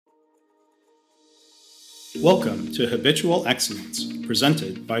Welcome to Habitual Excellence,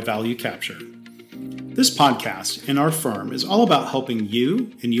 presented by Value Capture. This podcast in our firm is all about helping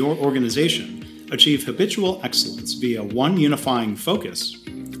you and your organization achieve habitual excellence via one unifying focus,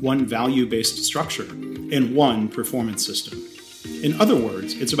 one value-based structure, and one performance system. In other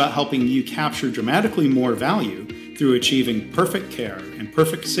words, it's about helping you capture dramatically more value through achieving perfect care and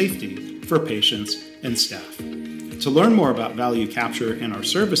perfect safety for patients and staff. To learn more about Value Capture and our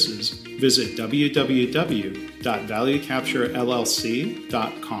services, visit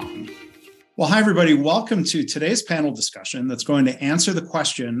www.valuecapturellc.com. Well, hi, everybody. Welcome to today's panel discussion that's going to answer the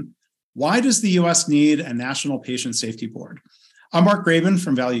question, why does the U.S. need a National Patient Safety Board? I'm Mark Graban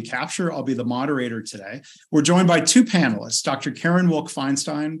from Value Capture. I'll be the moderator today. We're joined by two panelists, Dr. Karen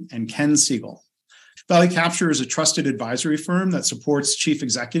Wilk-Feinstein and Ken Siegel. Value Capture is a trusted advisory firm that supports chief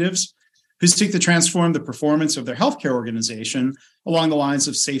executives who seek to transform the performance of their healthcare organization along the lines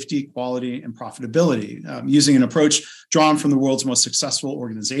of safety, quality, and profitability, using an approach drawn from the world's most successful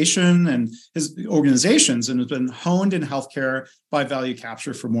organizations and has been honed in healthcare by Value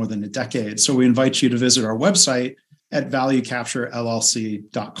Capture for more than a decade. So we invite you to visit our website at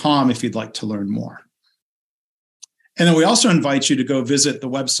valuecapturellc.com if you'd like to learn more. And then we also invite you to go visit the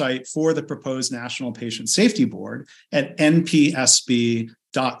website for the proposed National Patient Safety Board at npsb.org.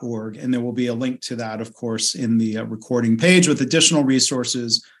 And there will be a link to that, of course, in the recording page with additional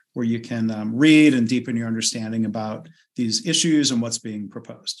resources where you can read and deepen your understanding about these issues and what's being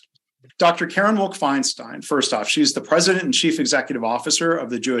proposed. Dr. Karen Wilk-Feinstein, first off, she's the president and chief executive officer of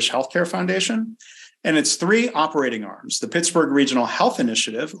the Jewish Healthcare Foundation and its three operating arms, the Pittsburgh Regional Health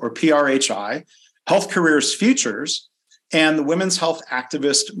Initiative, or PRHI, Health Careers Futures, and the Women's Health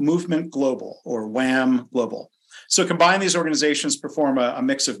Activist Movement Global, or WHAM Global. So combined, these organizations perform a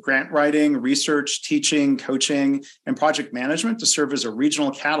mix of grant writing, research, teaching, coaching, and project management to serve as a regional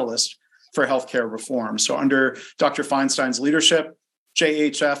catalyst for healthcare reform. So under Dr. Feinstein's leadership,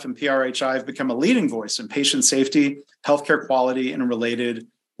 JHF and PRHI have become a leading voice in patient safety, healthcare quality, and related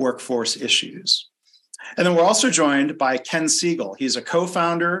workforce issues. And then we're also joined by Ken Siegel. He's a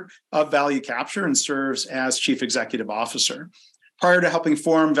co-founder of Value Capture and serves as chief executive officer. Prior to helping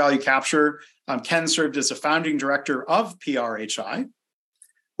form Value Capture, Ken served as a founding director of PRHI,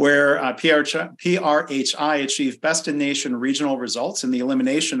 where PRHI achieved best-in-nation regional results in the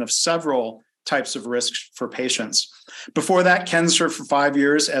elimination of several types of risks for patients. Before that, Ken served for 5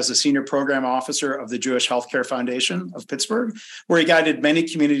 years as a senior program officer of the Jewish Healthcare Foundation of Pittsburgh, where he guided many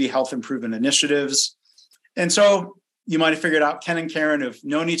community health improvement initiatives. And so you might have figured out Ken and Karen have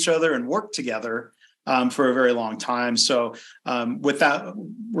known each other and worked together for a very long time. So with that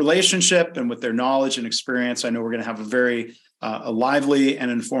relationship and with their knowledge and experience, I know we're going to have a very lively and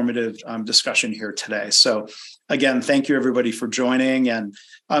informative discussion here today. So again, thank you everybody for joining. And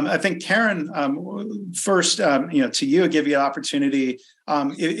I think Karen, first, to you, give you an opportunity,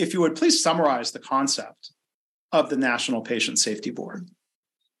 if you would please summarize the concept of the National Patient Safety Board.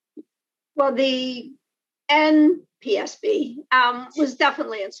 Well, the NPSB was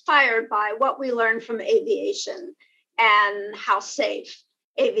definitely inspired by what we learned from aviation and how safe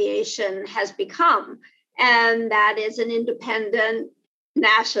aviation has become. And that is an independent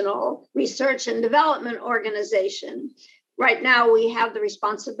national research and development organization. Right now, we have the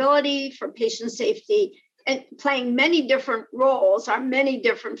responsibility for patient safety and playing many different roles are many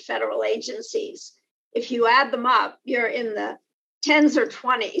different federal agencies. If you add them up, you're in the 10s or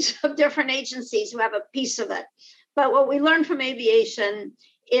 20s of different agencies who have a piece of it. But what we learned from aviation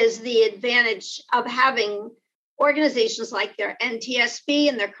is the advantage of having organizations like their NTSB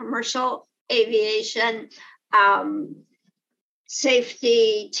and their commercial aviation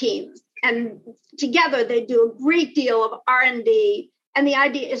safety team. And together they do a great deal of R&D. And the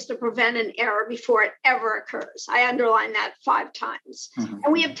idea is to prevent an error before it ever occurs. I underline that 5 times. Mm-hmm.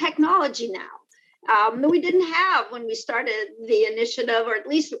 And we have technology now that we didn't have when we started the initiative, or at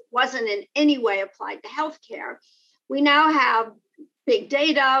least it wasn't in any way applied to healthcare. We now have big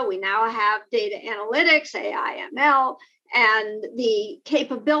data. We now have data analytics, AI, ML, and the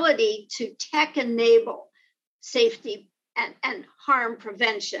capability to tech enable safety and harm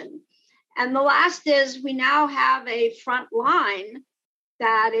prevention. And the last is we now have a front line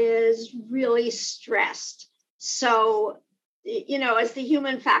that is really stressed. So as the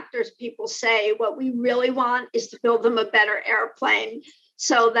human factors people say, what we really want is to build them a better airplane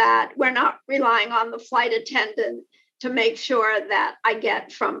so that we're not relying on the flight attendant to make sure that I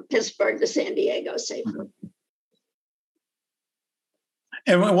get from Pittsburgh to San Diego safely.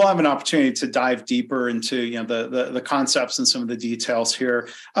 And we'll have an opportunity to dive deeper into the concepts and some of the details here.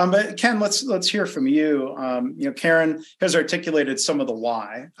 But Ken, let's hear from you. Karen has articulated some of the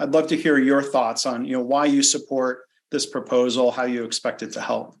why. I'd love to hear your thoughts on why you support this proposal, how you expect it to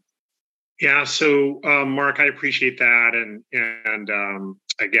help. Yeah. So, Mark, I appreciate that, and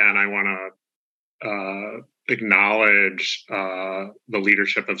again, I want to acknowledge the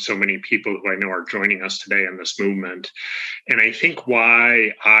leadership of so many people who I know are joining us today in this movement. And I think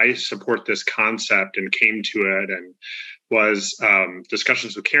why I support this concept and came to it and was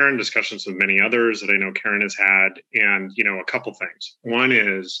discussions with Karen, discussions with many others that I know Karen has had, and a couple things. One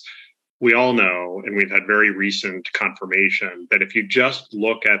is, we all know, and we've had very recent confirmation, that if you just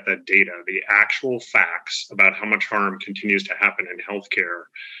look at the data, the actual facts about how much harm continues to happen in healthcare,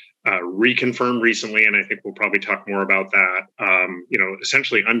 reconfirmed recently, and I think we'll probably talk more about that,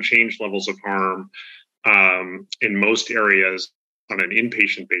 essentially unchanged levels of harm in most areas on an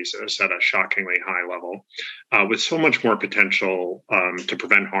inpatient basis at a shockingly high level, with so much more potential to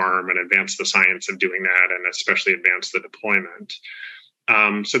prevent harm and advance the science of doing that, and especially advance the deployment.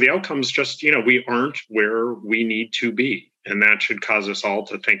 So the outcomes just, we aren't where we need to be. And that should cause us all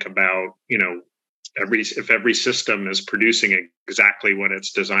to think about, if every system is producing exactly what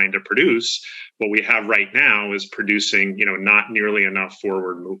it's designed to produce, what we have right now is producing, not nearly enough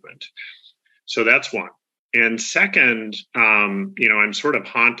forward movement. So that's one. And second, I'm sort of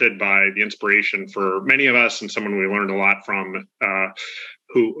haunted by the inspiration for many of us, and someone we learned a lot from,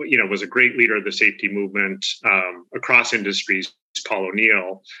 who, was a great leader of the safety movement across industries, Paul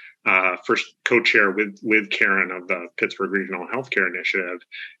O'Neill, first co-chair with Karen of the Pittsburgh Regional Healthcare Initiative.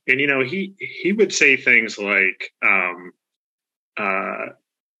 And, he would say things like,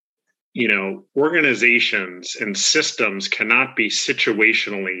 organizations and systems cannot be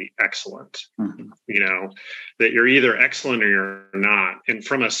situationally excellent, that you're either excellent or you're not. And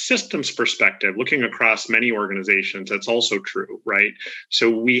from a systems perspective, looking across many organizations, that's also true, right? So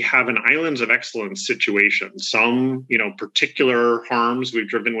we have an islands of excellence situation, some, particular harms we've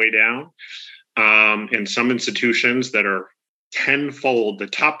driven way down, and some institutions that are tenfold. The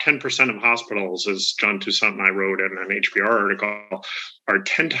top 10% of hospitals, as John Toussaint and I wrote in an HBR article, are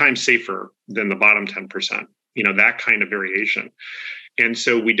 10 times safer than the bottom 10%, that kind of variation. And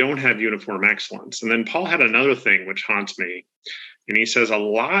so we don't have uniform excellence. And then Paul had another thing which haunts me. And he says a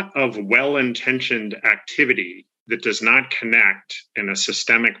lot of well-intentioned activity that does not connect in a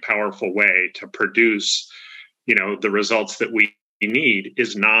systemic, powerful way to produce, the results that we need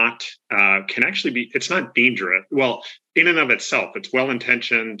is not, can actually be, it's not dangerous. Well, in and of itself, it's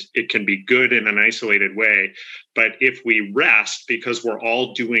well-intentioned. It can be good in an isolated way. But if we rest because we're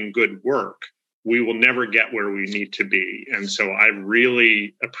all doing good work, we will never get where we need to be. And so I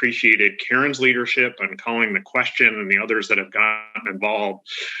really appreciated Karen's leadership and calling the question, and the others that have gotten involved,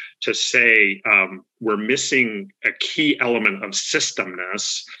 to say we're missing a key element of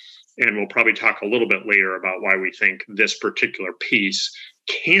systemness. And we'll probably talk a little bit later about why we think this particular piece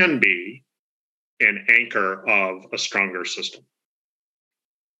can be an anchor of a stronger system.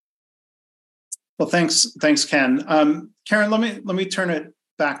 Well, thanks, Ken. Karen, let me turn it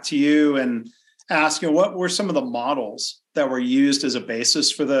back to you and ask, what were some of the models that were used as a basis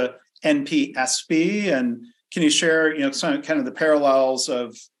for the NPSB, and can you share, some kind of the parallels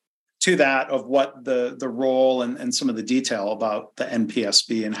to that of what the role and some of the detail about the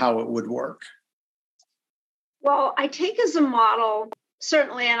NPSB and how it would work? Well, I take as a model,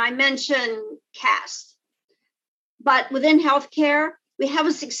 certainly, and I mentioned CAST, but within healthcare, we have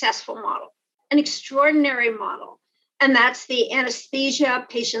a successful model, an extraordinary model, and that's the Anesthesia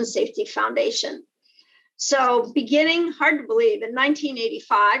Patient Safety Foundation. So beginning, hard to believe, in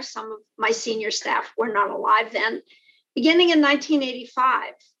 1985, some of my senior staff were not alive then. Beginning in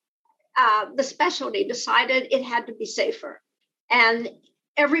 1985, the specialty decided it had to be safer, and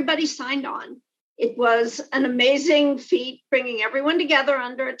everybody signed on. It was an amazing feat, bringing everyone together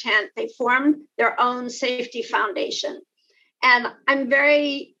under a tent. They formed their own safety foundation. And I'm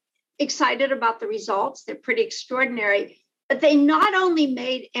very excited about the results. They're pretty extraordinary. But they not only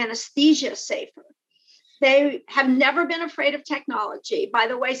made anesthesia safer, they have never been afraid of technology. By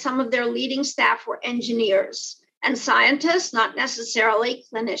the way, some of their leading staff were engineers and scientists, not necessarily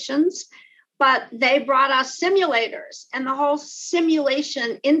clinicians, but they brought us simulators and the whole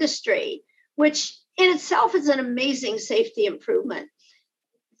simulation industry, which in itself is an amazing safety improvement.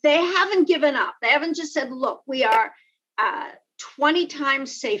 They haven't given up. They haven't just said, look, we are 20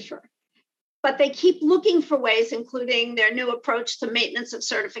 times safer. But they keep looking for ways, including their new approach to maintenance of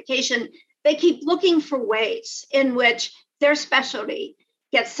certification. They keep looking for ways in which their specialty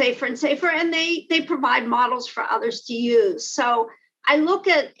gets safer and safer, and they provide models for others to use. So I look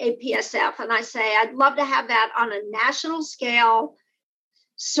at APSF and I say, I'd love to have that on a national scale,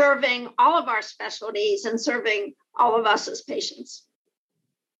 serving all of our specialties and serving all of us as patients.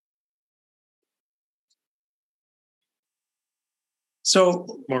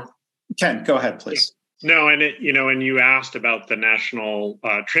 So, Ken, go ahead, please. No, and and you asked about the National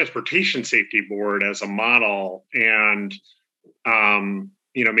Transportation Safety Board as a model, and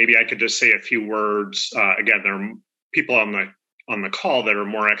maybe I could just say a few words. Again, there are people on the call that are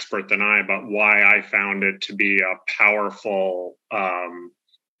more expert than I about why I found it to be a powerful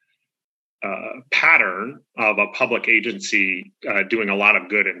pattern of a public agency doing a lot of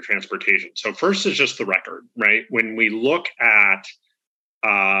good in transportation. So first is just the record, right? When we look at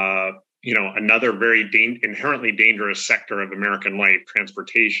another very inherently dangerous sector of American life,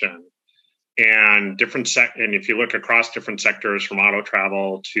 transportation, and and if you look across different sectors, from auto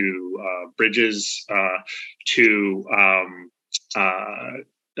travel to bridges to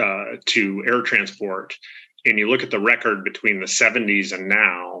air transport, and you look at the record between the 70s and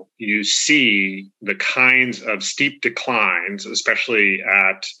now, you see the kinds of steep declines, especially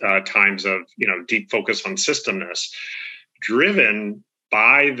at times of deep focus on systemness, driven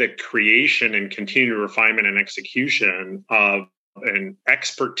by the creation and continued refinement and execution of an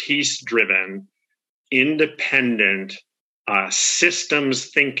expertise-driven, independent, systems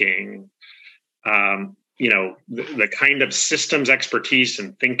thinking, the kind of systems expertise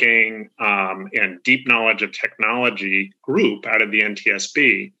and thinking and deep knowledge of technology group out of the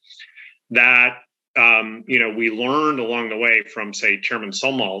NTSB that, we learned along the way from, say, Chairman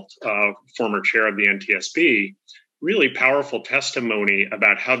Somalt, former chair of the NTSB, really powerful testimony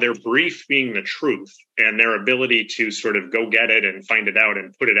about how their brief being the truth and their ability to sort of go get it and find it out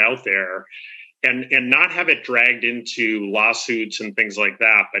and put it out there and not have it dragged into lawsuits and things like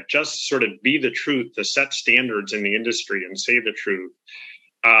that, but just sort of be the truth, to set standards in the industry and say the truth,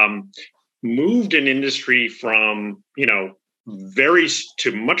 moved an industry from, to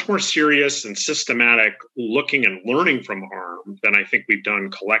much more serious and systematic looking and learning from harm than I think we've done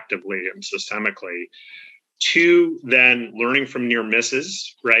collectively and systemically, to then learning from near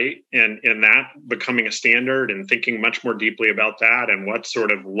misses, right? And that becoming a standard and thinking much more deeply about that and what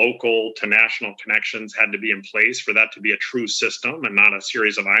sort of local to national connections had to be in place for that to be a true system and not a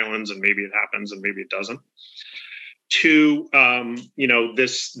series of islands and maybe it happens and maybe it doesn't. To,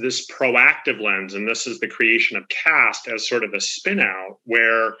 this proactive lens, and this is the creation of CAST as sort of a spin out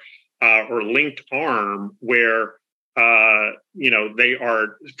where, or linked arm where, they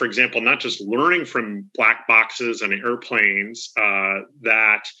are, for example, not just learning from black boxes and airplanes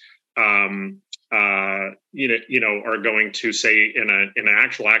that are going to, say, in an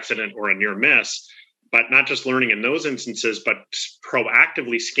actual accident or a near miss, but not just learning in those instances, but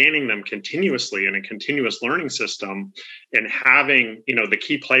proactively scanning them continuously in a continuous learning system, and having the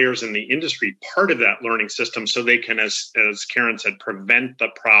key players in the industry part of that learning system so they can, as Karen said, prevent the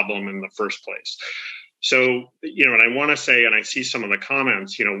problem in the first place. So, and I want to say, and I see some of the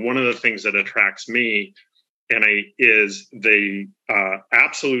comments, one of the things that attracts me is the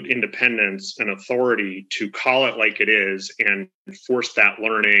absolute independence and authority to call it like it is and force that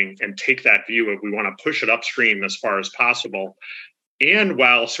learning and take that view of we want to push it upstream as far as possible. And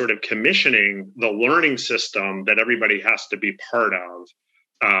while sort of commissioning the learning system that everybody has to be part of,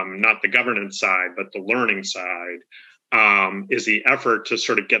 not the governance side, but the learning side, is the effort to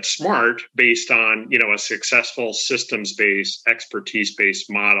sort of get smart based on, a successful systems-based, expertise-based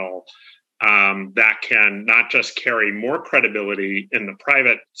model that can not just carry more credibility in the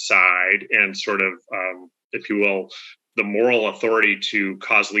private side and sort of, if you will, the moral authority to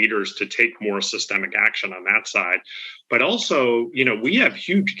cause leaders to take more systemic action on that side. But also, we have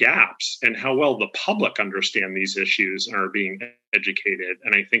huge gaps in how well the public understand these issues and are being educated.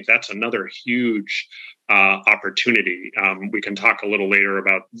 And I think that's another huge opportunity. We can talk a little later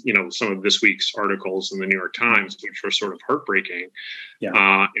about, some of this week's articles in the New York Times, which were sort of heartbreaking,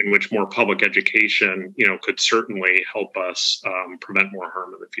 in which more public education, could certainly help us prevent more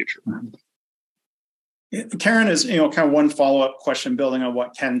harm in the future. Karen, is kind of one follow-up question building on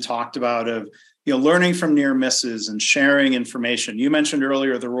what Ken talked about of learning from near misses and sharing information. You mentioned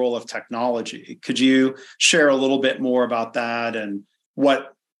earlier the role of technology. Could you share a little bit more about that and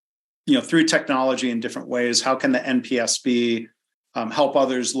what through technology in different ways, how can the NPSB help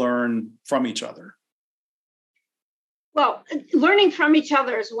others learn from each other? Well, learning from each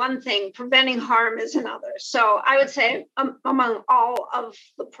other is one thing, preventing harm is another. So I would say among all of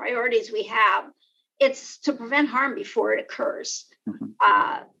the priorities we have, it's to prevent harm before it occurs. Mm-hmm.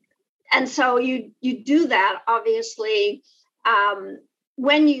 And so you do that, obviously,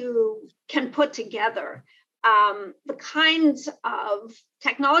 when you can put together the kinds of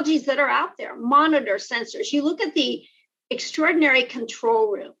technologies that are out there, monitor sensors. You look at the extraordinary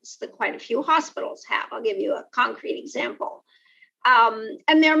control rooms that quite a few hospitals have. I'll give you a concrete example.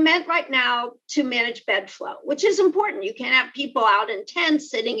 And they're meant right now to manage bed flow, which is important. You can't have people out in tents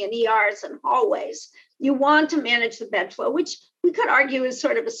sitting in ERs and hallways. You want to manage the bed flow, which we could argue is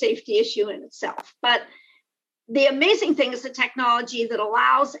sort of a safety issue in itself. But the amazing thing is the technology that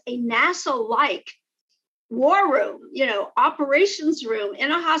allows a NASA-like war room, operations room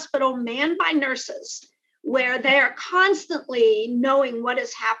in a hospital manned by nurses, where they are constantly knowing what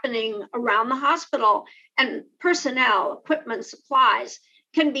is happening around the hospital, and personnel, equipment, supplies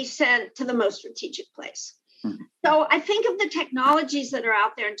can be sent to the most strategic place. Mm-hmm. So I think of the technologies that are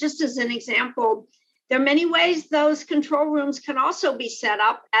out there, just as an example, there are many ways those control rooms can also be set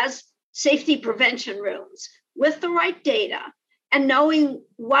up as safety prevention rooms with the right data and knowing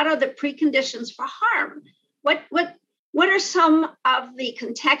what are the preconditions for harm. What are some of the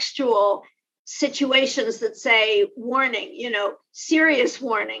contextual situations that say warning, serious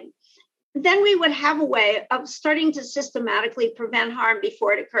warning? Then we would have a way of starting to systematically prevent harm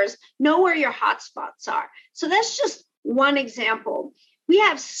before it occurs, know where your hotspots are. So that's just one example. We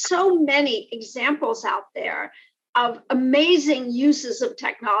have so many examples out there of amazing uses of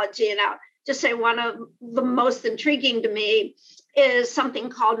technology. And I'll just say one of the most intriguing to me is something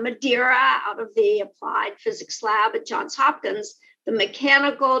called Madeira out of the Applied Physics Lab at Johns Hopkins, the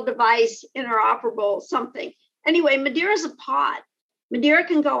mechanical device interoperable something. Anyway, Madeira is a pod. Madeira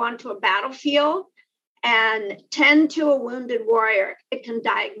can go onto a battlefield and tend to a wounded warrior. It can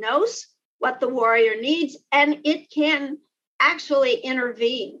diagnose what the warrior needs, and it can actually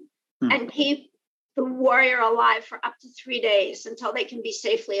intervene and keep the warrior alive for up to 3 days until they can be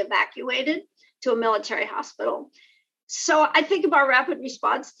safely evacuated to a military hospital. So I think of our rapid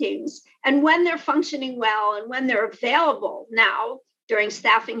response teams, and when they're functioning well and when they're available now during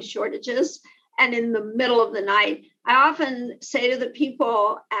staffing shortages and in the middle of the night, I often say to the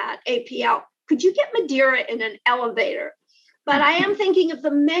people at APL, could you get Madeira in an elevator? But I am thinking of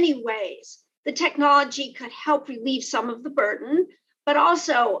the many ways the technology could help relieve some of the burden, but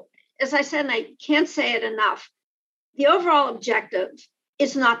also, as I said, and I can't say it enough, the overall objective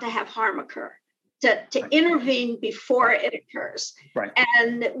is not to have harm occur. To intervene before it occurs. Right.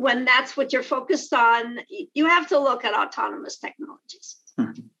 And when that's what you're focused on, you have to look at autonomous technologies.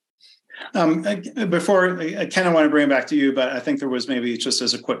 Before, Ken, I want to bring it back to you, but I think there was maybe just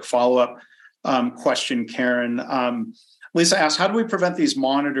as a quick follow-up question, Karen. Lisa asked, how do we prevent these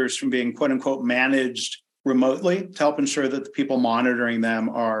monitors from being, quote unquote, managed remotely to help ensure that the people monitoring them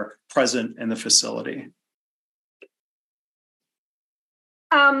are present in the facility?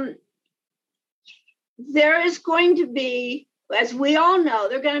 There is going to be, as we all know,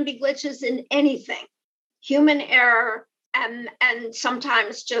 there are going to be glitches in anything, human error, and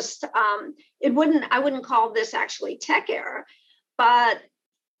sometimes just I wouldn't call this actually tech error, but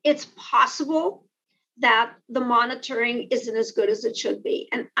it's possible that the monitoring isn't as good as it should be,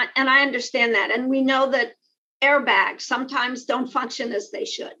 and I understand that, and we know that airbags sometimes don't function as they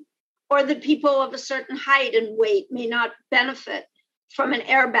should, or that people of a certain height and weight may not benefit from an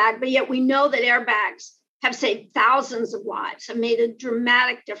airbag, but yet we know that airbags have saved thousands of lives, have made a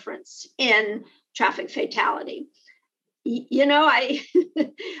dramatic difference in traffic fatality. I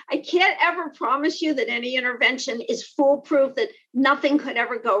can't ever promise you that any intervention is foolproof, that nothing could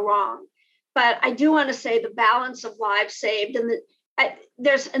ever go wrong. But I do want to say the balance of lives saved, and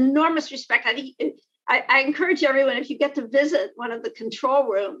there's enormous respect. I encourage everyone, if you get to visit one of the control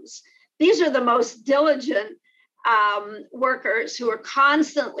rooms, these are the most diligent workers who are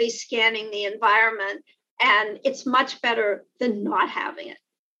constantly scanning the environment, and it's much better than not having it.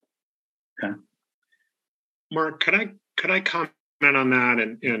 Okay. Mark, could I comment on that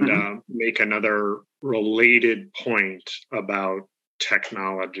and make another related point about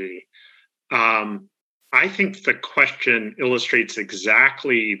technology? I think the question illustrates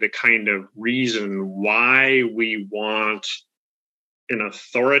exactly the kind of reason why we want an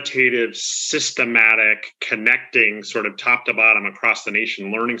authoritative, systematic, connecting sort of top to bottom across the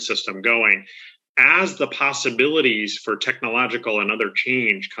nation learning system going as the possibilities for technological and other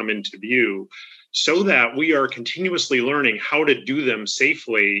change come into view, so that we are continuously learning how to do them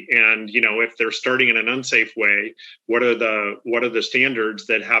safely. And, if they're starting in an unsafe way, what are the standards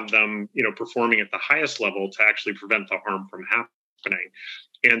that have them, performing at the highest level to actually prevent the harm from happening?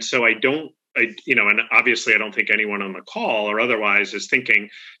 And so and obviously I don't think anyone on the call or otherwise is thinking,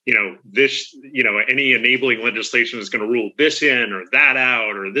 this, any enabling legislation is going to rule this in or that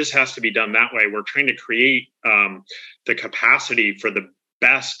out, or this has to be done that way. We're trying to create the capacity for the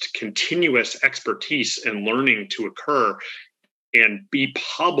best continuous expertise and learning to occur and be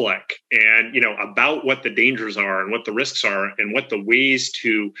public and, about what the dangers are and what the risks are and what the ways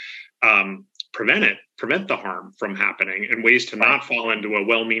to prevent the harm from happening, and ways to not fall into a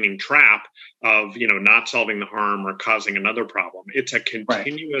well-meaning trap of, not solving the harm or causing another problem. It's a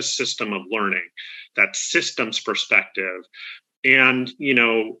continuous system of learning, that systems perspective. And,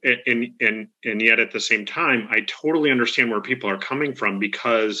 and yet at the same time, I totally understand where people are coming from,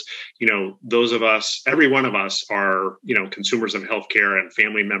 because, those of us, every one of us are, consumers of healthcare and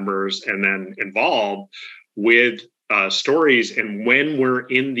family members, and then involved with stories. And when we're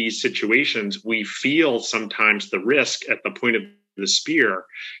in these situations, we feel sometimes the risk at the point of the spear,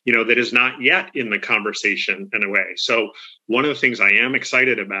 that is not yet in the conversation in a way. So one of the things I am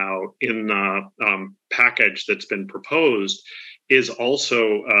excited about in the package that's been proposed is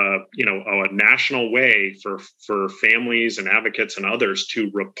also, a national way for families and advocates and others to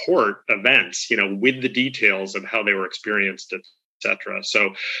report events, with the details of how they were experienced, et cetera.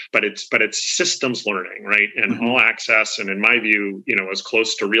 So, but it's systems learning, right? And all access, and in my view, as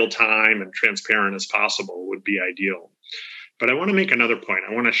close to real time and transparent as possible would be ideal. But I want to make another point.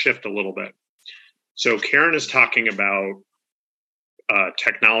 I want to shift a little bit. So Karen is talking about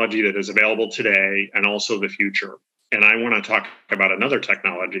technology that is available today and also the future. And I want to talk about another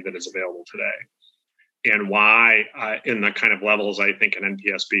technology that is available today and why in the kind of levels I think an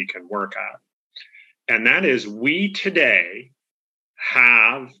NPSB can work at. And that is, we today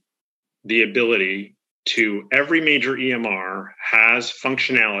have the ability to, every major EMR has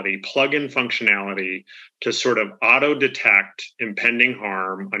functionality, plug-in functionality to sort of auto-detect impending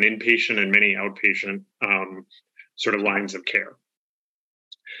harm on inpatient and many outpatient sort of lines of care.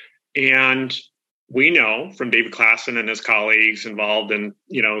 And we know from David Klassen and his colleagues involved in,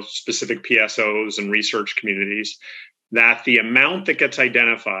 specific PSOs and research communities, that the amount that gets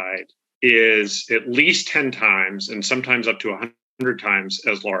identified is at least 10 times and sometimes up to 100 times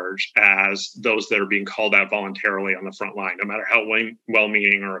as large as those that are being called out voluntarily on the front line, no matter how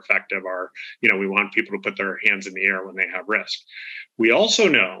well-meaning or effective are, we want people to put their hands in the air when they have risk. We also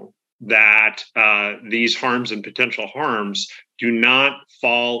know that these harms and potential harms do not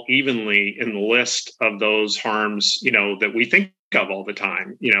fall evenly in the list of those harms, that we think of all the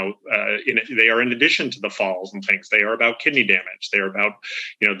time. They are in addition to the falls and things. They are about kidney damage. They are about,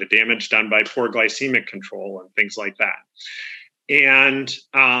 the damage done by poor glycemic control and things like that. And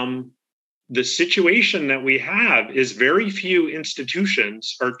the situation that we have is very few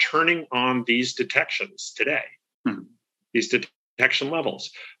institutions are turning on these detections today. These detection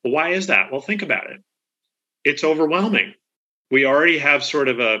levels. Well, why is that? Well, think about it. It's overwhelming. We already have sort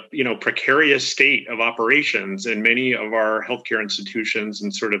of a, precarious state of operations in many of our healthcare institutions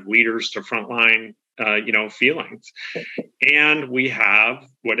and sort of leaders to frontline, feelings. And we have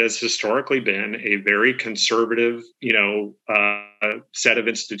what has historically been a very conservative, set of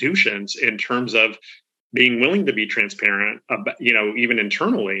institutions in terms of being willing to be transparent, even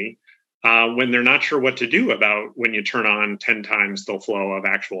internally, when they're not sure what to do about when you turn on 10 times the flow of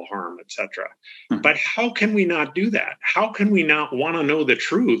actual harm, et cetera. But how can we not do that? How can we not want to know the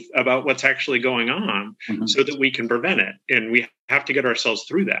truth about what's actually going on so that we can prevent it? And we have to get ourselves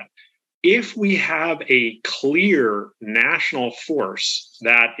through that. If we have a clear national force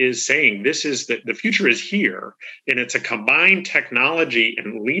that is saying this is the future is here, and it's a combined technology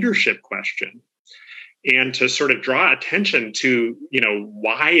and leadership question, and to sort of draw attention to,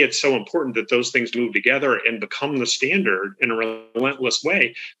 why it's so important that those things move together and become the standard in a relentless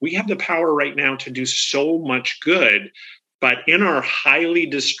way, we have the power right now to do so much good. But in our highly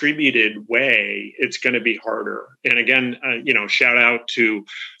distributed way, it's going to be harder. And again, shout out to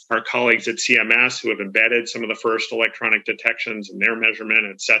our colleagues at CMS who have embedded some of the first electronic detections in their measurement,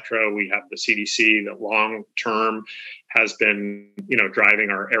 et cetera. We have the CDC that long term has been,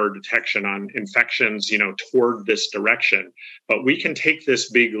 driving our error detection on infections, toward this direction. But we can take this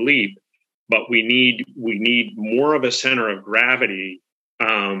big leap, but we need more of a center of gravity,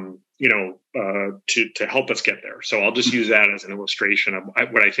 to help us get there. So I'll just use that as an illustration of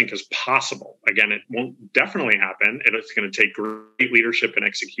what I think is possible. Again, it won't definitely happen, and it's going to take great leadership and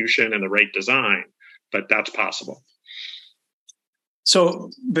execution and the right design, but that's possible.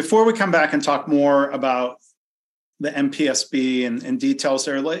 So before we come back and talk more about the NPSB and details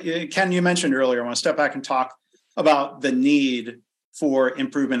there, Ken, you mentioned earlier, I want to step back and talk about the need for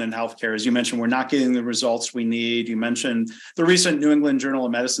improvement in healthcare. As you mentioned, we're not getting the results we need. You mentioned the recent New England Journal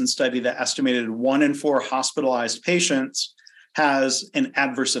of Medicine study that estimated 1 in 4 hospitalized patients has an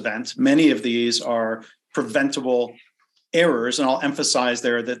adverse event. Many of these are preventable errors. And I'll emphasize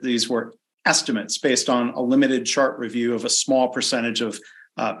there that these were estimates based on a limited chart review of a small percentage of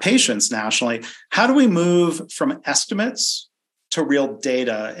patients nationally. How do we move from estimates to real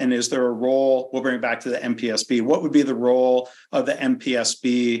data? And is there a role, we'll bring it back to the NPSB, what would be the role of the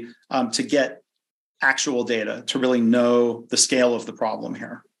NPSB to get actual data, to really know the scale of the problem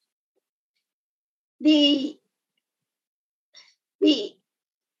here? The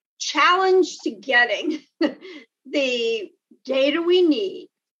challenge to getting the data we need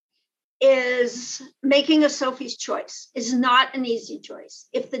is making a Sophie's choice. Is not an easy choice.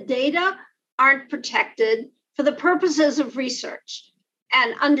 If the data aren't protected for the purposes of research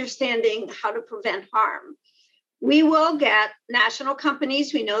and understanding how to prevent harm, we will get national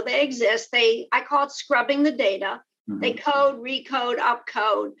companies. We know they exist. I call it scrubbing the data. Mm-hmm. They code, recode,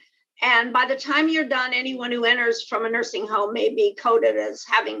 upcode. And by the time you're done, anyone who enters from a nursing home may be coded as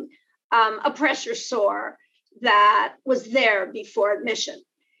having a pressure sore that was there before admission.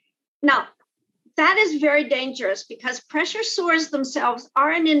 Now, that is very dangerous because pressure sores themselves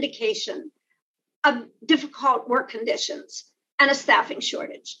are an indication of difficult work conditions and a staffing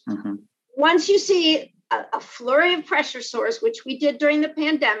shortage. Mm-hmm. Once you see a flurry of pressure sores, which we did during the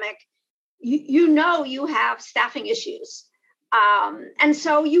pandemic, you know you have staffing issues. And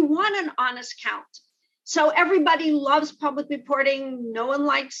so you want an honest count. So everybody loves public reporting. No one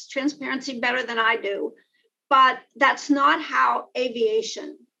likes transparency better than I do. But that's not how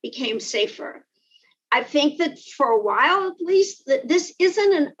aviation became safer. I think that for a while, at least, that this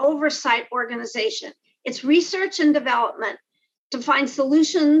isn't an oversight organization. It's research and development to find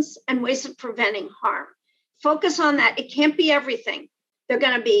solutions and ways of preventing harm. Focus on that. It can't be everything. There are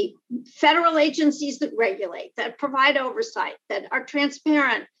going to be federal agencies that regulate, that provide oversight, that are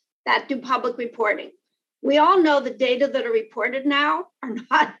transparent, that do public reporting. We all know the data that are reported now are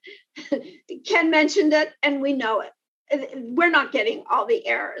not, Ken mentioned it, and we know it. We're not getting all the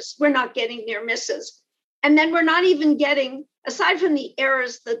errors. We're not getting near misses. And then we're not even getting, aside from the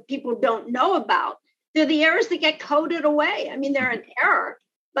errors that people don't know about, they're the errors that get coded away. I mean, they're an error,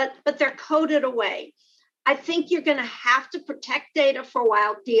 but they're coded away. I think you're going to have to protect data for a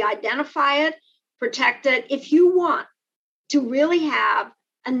while, de-identify it, protect it. If you want to really have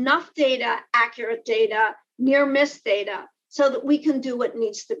enough data, accurate data, near miss data, so that we can do what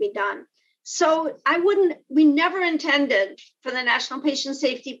needs to be done. So we never intended for the National Patient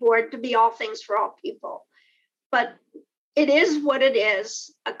Safety Board to be all things for all people. But it is what it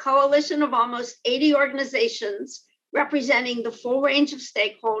is, a coalition of almost 80 organizations representing the full range of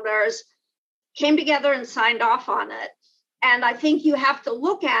stakeholders came together and signed off on it. And I think you have to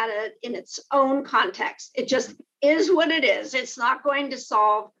look at it in its own context. It just is what it is. It's not going to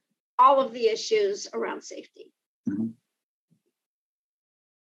solve all of the issues around safety. Mm-hmm.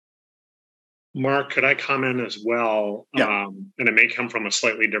 Mark, could I comment as well? Yeah. And it may come from a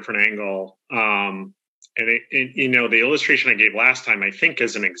slightly different angle. The illustration I gave last time, I think,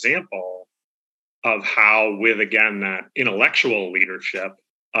 is an example of how, with, again, that intellectual leadership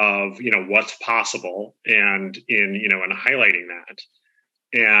of, what's possible and and highlighting that.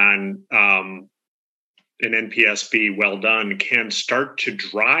 And an NPSB, well done, can start to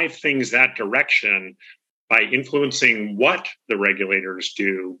drive things that direction by influencing what the regulators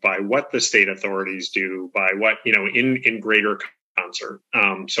do, by what the state authorities do, by what, in greater concert.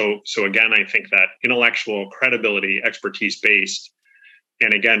 So again, I think that intellectual credibility, expertise-based,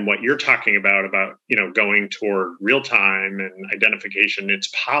 and again, what you're talking about, going toward real time and identification, it's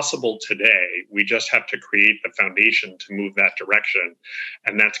possible today. We just have to create the foundation to move that direction.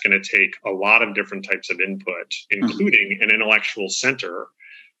 And that's going to take a lot of different types of input, including an intellectual center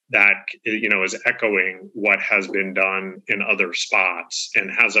that, is echoing what has been done in other spots and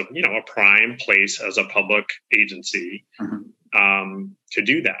has a prime place as a public agency to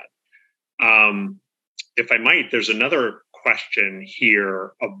do that. If I might, there's another question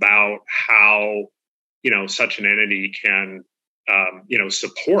here about how, such an entity can,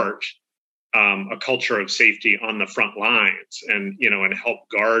 support a culture of safety on the front lines and help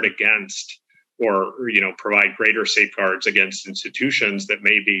guard against or provide greater safeguards against institutions that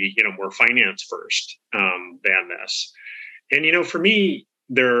may be, more finance first than this. And, for me,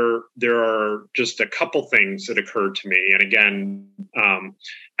 there are just a couple things that occurred to me. And again,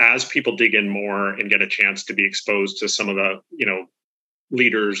 as people dig in more and get a chance to be exposed to some of the,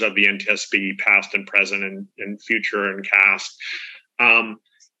 leaders of the NTSB, past and present and future and cast,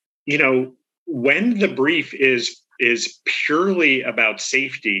 when the brief is purely about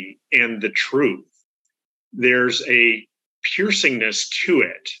safety and the truth, there's a piercingness to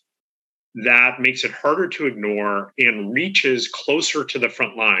it that makes it harder to ignore and reaches closer to the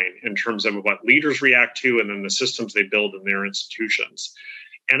front line in terms of what leaders react to and then the systems they build in their institutions.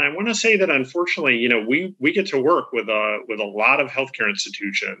 And I want to say that, unfortunately, we get to work with a lot of healthcare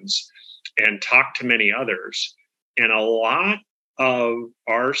institutions and talk to many others. And a lot of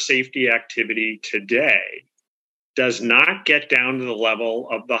our safety activity today does not get down to the level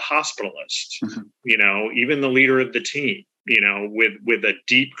of the hospitalist, even the leader of the team, with a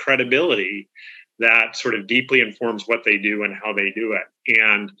deep credibility that sort of deeply informs what they do and how they do it.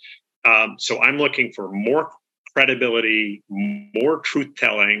 And so I'm looking for more credibility, more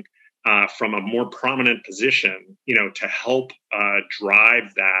truth-telling from a more prominent position, to help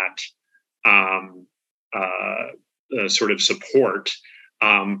drive that sort of support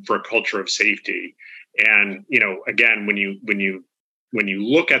for a culture of safety. And again, when you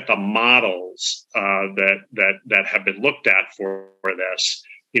look at the models that have been looked at for this,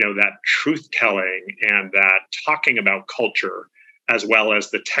 that truth telling and that talking about culture as well as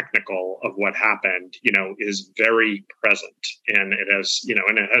the technical of what happened, is very present, and it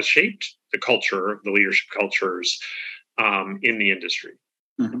has shaped the culture, the leadership cultures in the industry.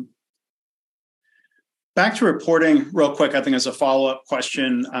 Mm-hmm. Back to reporting real quick, I think as a follow-up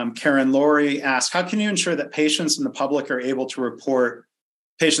question, Karen Laurie asked, how can you ensure that patients and the public are able to report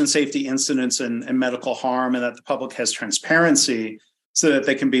patient safety incidents and medical harm, and that the public has transparency so that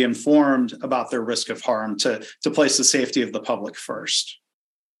they can be informed about their risk of harm to place the safety of the public first?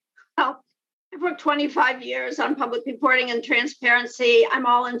 Well, I've worked 25 years on public reporting and transparency. I'm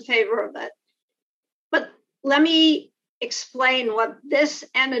all in favor of it. But let me explain what this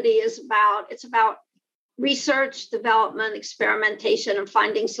entity is about. It's about research, development, experimentation, and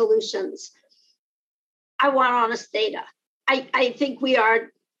finding solutions. I want honest data. I think we are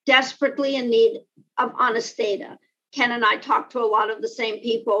desperately in need of honest data. Ken and I talk to a lot of the same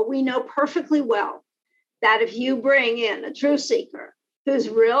people. We know perfectly well that if you bring in a truth seeker who's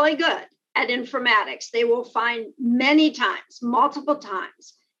really good at informatics, they will find many times, multiple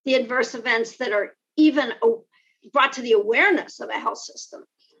times, the adverse events that are even brought to the awareness of a health system.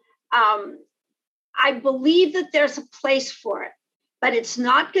 I believe that there's a place for it, but it's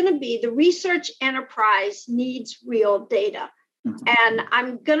not going to be, the research enterprise needs real data. Mm-hmm. And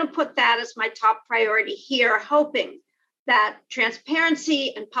I'm going to put that as my top priority here, hoping that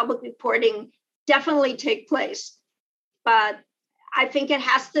transparency and public reporting definitely take place. But I think it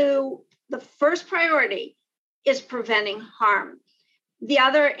has to, the first priority is preventing harm. The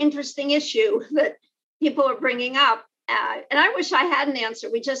other interesting issue that people are bringing up, and I wish I had an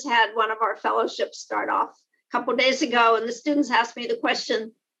answer. We just had one of our fellowships start off a couple of days ago, and the students asked me the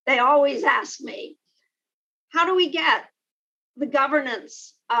question they always ask me: how do we get the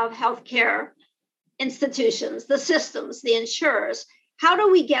governance of healthcare institutions, the systems, the insurers, how do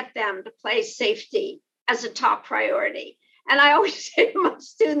we get them to place safety as a top priority? And I always say to my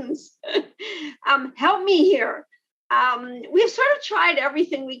students, help me here. We've sort of tried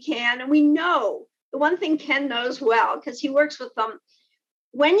everything we can, and we know the one thing Ken knows well, because he works with them,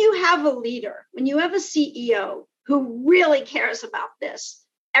 when you have a leader, when you have a CEO who really cares about this,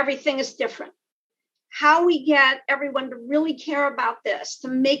 everything is different. How we get everyone to really care about this, to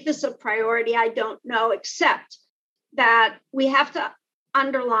make this a priority, I don't know, except that we have to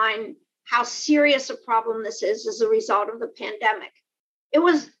underline how serious a problem this is as a result of the pandemic. It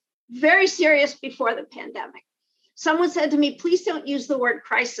was very serious before the pandemic. Someone said to me, please don't use the word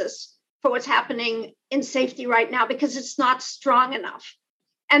crisis for what's happening in safety right now, because it's not strong enough.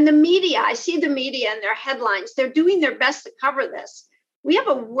 And the media, I see the media and their headlines, they're doing their best to cover this. We have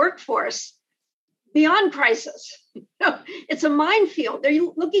a workforce beyond crisis. It's a minefield. They're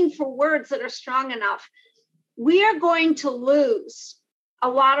looking for words that are strong enough. We are going to lose a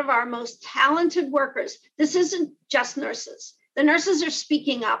lot of our most talented workers. This isn't just nurses. The nurses are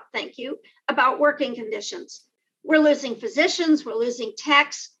speaking up, thank you, about working conditions. We're losing physicians, we're losing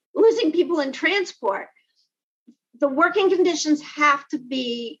techs, we're losing people in transport. The working conditions have to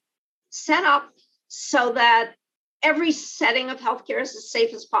be set up so that every setting of healthcare is as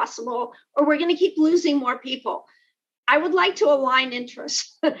safe as possible, or we're going to keep losing more people. I would like to align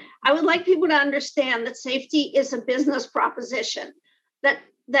interests. I would like people to understand that safety is a business proposition,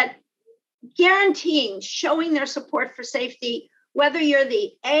 that guaranteeing, showing their support for safety, whether you're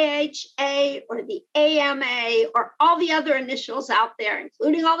the AHA or the AMA or all the other initials out there,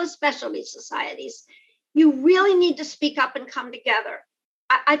 including all the specialty societies, you really need to speak up and come together.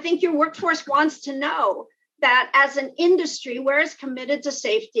 I think your workforce wants to know that as an industry, we're as committed to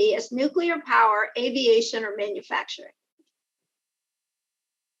safety as nuclear power, aviation, or manufacturing.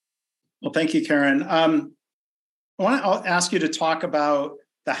 Well, thank you, Karen. I want to ask you to talk about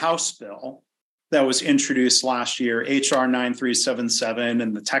the House bill that was introduced last year, HR 9377,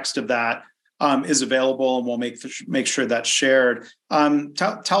 and the text of that is available, and we'll make sure that's shared.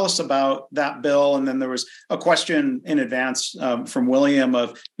 Tell us about that bill. And then there was a question in advance from William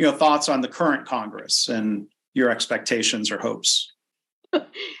of thoughts on the current Congress and your expectations or hopes.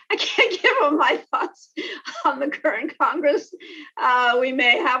 I can't give them my thoughts on the current Congress. We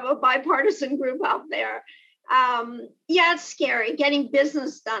may have a bipartisan group out there. Yeah, it's scary. Getting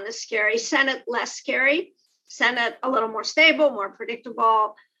business done is scary. Senate, less scary. Senate, a little more stable, more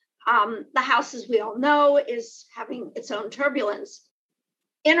predictable. The House, as we all know, is having its own turbulence,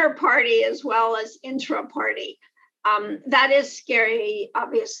 inter-party as well as intra-party. That is scary,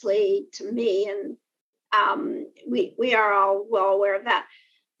 obviously, to me, and we are all well aware of that.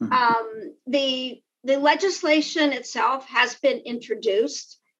 The legislation itself has been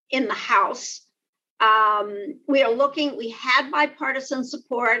introduced in the House. We had bipartisan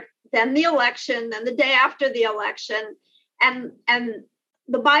support, then the election, then the day after the election, and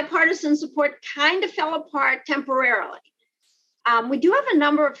the bipartisan support kind of fell apart temporarily. We do have a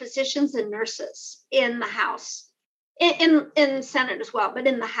number of physicians and nurses in the House, in Senate as well, but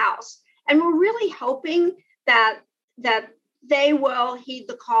in the House. And we're really hoping that they will heed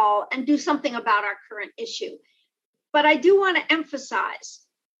the call and do something about our current issue. But I do want to emphasize,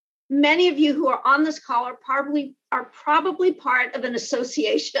 many of you who are on this call are probably part of an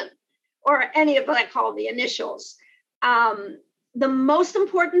association or any of what I call the initials. The most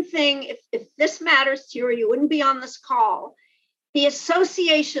important thing, if this matters to you or you wouldn't be on this call, the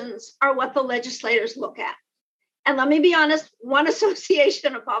associations are what the legislators look at. And let me be honest, one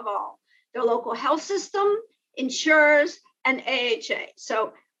association above all, their local health system, insurers, and AHA.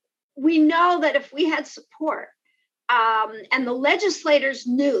 So we know that if we had support, and the legislators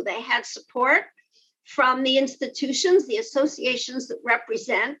knew they had support from the institutions, the associations that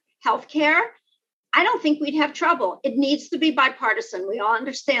represent healthcare, I don't think we'd have trouble. It needs to be bipartisan. We all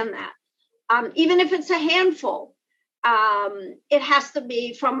understand that. Even if it's a handful, it has to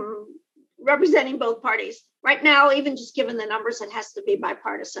be from representing both parties. Right now, even just given the numbers, it has to be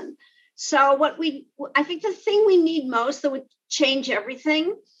bipartisan. So I think the thing we need most that would change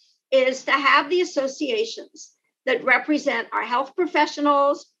everything is to have the associations that represent our health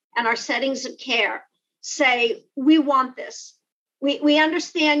professionals and our settings of care say, we want this. We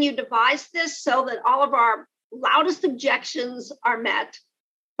understand you devised this so that all of our loudest objections are met,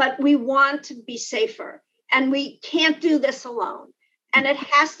 but we want to be safer. And we can't do this alone. And it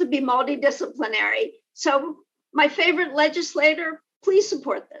has to be multidisciplinary. So my favorite legislator, please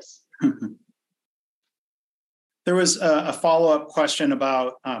support this. There was a follow-up question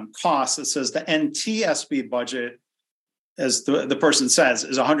about costs. It says the NTSB budget, as the person says,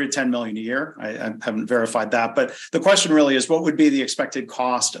 is $110 million a year. I haven't verified that, but the question really is, what would be the expected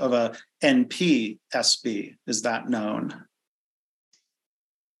cost of a NPSB? Is that known?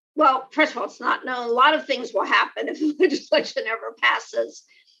 Well, first of all, it's not known. A lot of things will happen if legislation ever passes.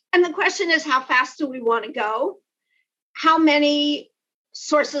 And the question is, how fast do we want to go? How many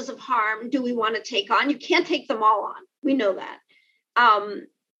sources of harm do we want to take on? You can't take them all on. We know that.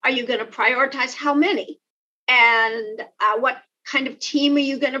 Are you going to prioritize how many? And what kind of team are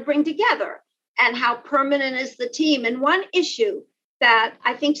you going to bring together? And how permanent is the team? And one issue that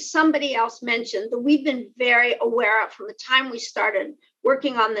I think somebody else mentioned that we've been very aware of from the time we started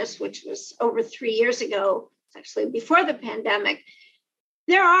working on this, which was over 3 years ago, actually before the pandemic,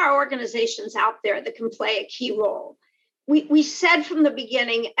 there are organizations out there that can play a key role. We said from the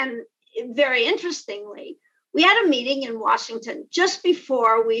beginning, and very interestingly, we had a meeting in Washington just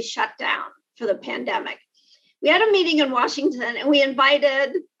before we shut down for the pandemic. We had a meeting in Washington and we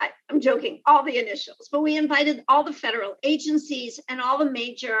invited, I'm joking, all the initials, but we invited all the federal agencies and all the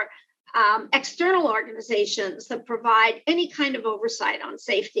major external organizations that provide any kind of oversight on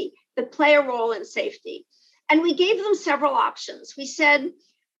safety, that play a role in safety. And we gave them several options. We said,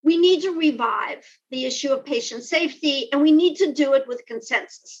 we need to revive the issue of patient safety, and we need to do it with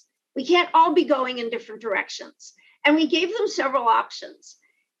consensus. We can't all be going in different directions. And we gave them several options.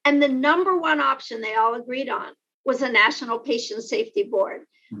 And the number one option they all agreed on was a National Patient Safety Board.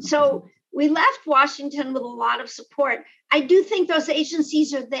 Mm-hmm. So we left Washington with a lot of support. I do think those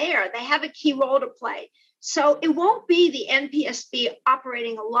agencies are there. They have a key role to play. So it won't be the NPSB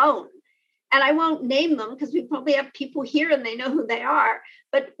operating alone. And I won't name them because we probably have people here and they know who they are.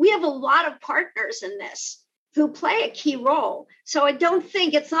 But we have a lot of partners in this who play a key role. So I don't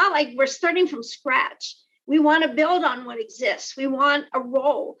think it's not like we're starting from scratch. We want to build on what exists. We want a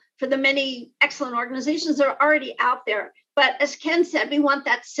role for the many excellent organizations that are already out there. But as Ken said, we want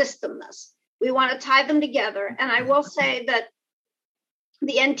that systemness. We want to tie them together. And I will say that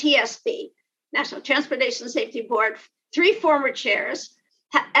the NTSB, National Transportation Safety Board, 3 former chairs,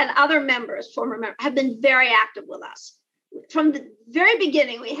 and other members, former members, have been very active with us. From the very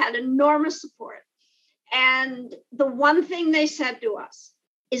beginning, we had enormous support. And the one thing they said to us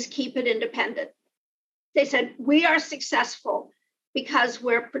is keep it independent. They said, we are successful because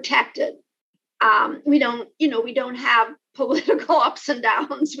we're protected. We don't have political ups and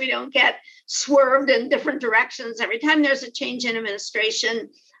downs. We don't get swerved in different directions. Every time there's a change in administration,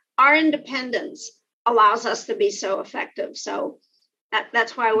 our independence allows us to be so effective. So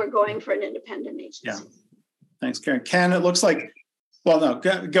that's why we're going for an independent agency. Yeah. Thanks, Karen. Ken, it looks like, well,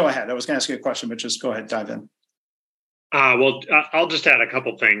 no, go ahead. I was going to ask you a question, but just go ahead, dive in. I'll just add a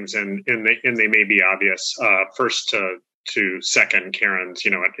couple things, and they may be obvious. First, to second Karen's,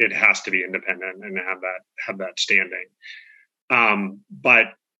 it has to be independent and have that standing. But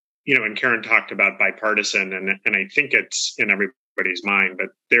and Karen talked about bipartisan, and I think it's in everybody's mind, but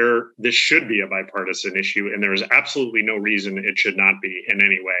this should be a bipartisan issue, and there is absolutely no reason it should not be in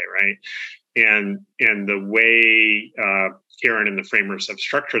any way, right? And the way Karen and the framers have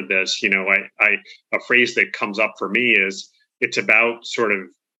structured this, a phrase that comes up for me is it's about sort of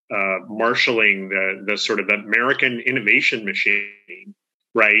marshaling the sort of American innovation machine,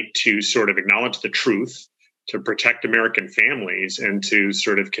 right, to sort of acknowledge the truth, to protect American families, and to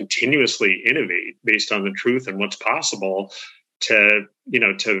sort of continuously innovate based on the truth and what's possible to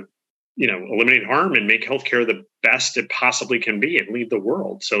eliminate harm and make healthcare the best it possibly can be and lead the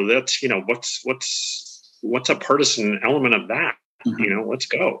world. So that's, what's a partisan element of that? Mm-hmm. Let's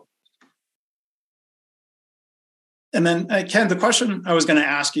go. And then, Ken, the question I was going to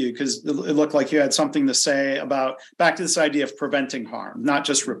ask you, because it looked like you had something to say about back to this idea of preventing harm, not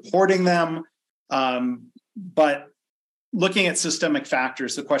just reporting them, but looking at systemic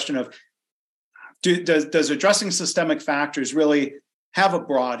factors, the question of does addressing systemic factors really have a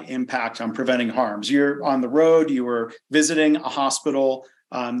broad impact on preventing harms? You're on the road, you were visiting a hospital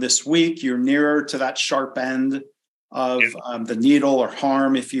this week, you're nearer to that sharp end of the needle or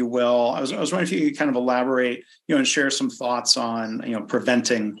harm, if you will. I was wondering if you could kind of elaborate, and share some thoughts on,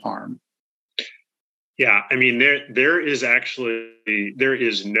 preventing harm. Yeah, I mean, there is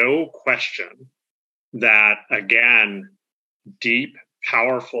no question that, again, deep,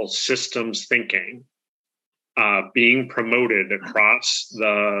 powerful systems thinking being promoted across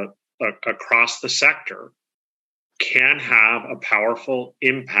the sector can have a powerful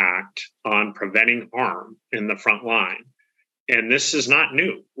impact on preventing harm in the front line. And this is not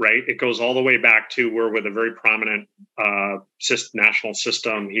new, right? It goes all the way back to we're with a very prominent national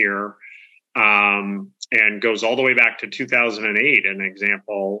system here, and goes all the way back to 2008, an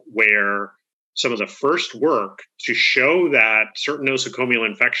example where some of the first work to show that certain nosocomial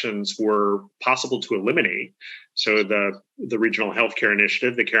infections were possible to eliminate. So the Regional Healthcare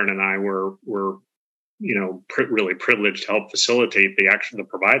Initiative that Karen and I were really privileged to help facilitate the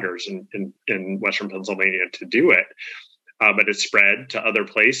providers in Western Pennsylvania to do it. But it spread to other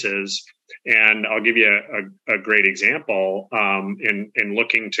places. And I'll give you a great example in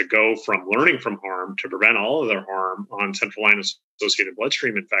looking to go from learning from harm to prevent all other harm on central line associated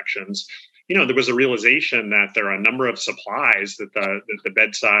bloodstream infections. There was a realization that there are a number of supplies that the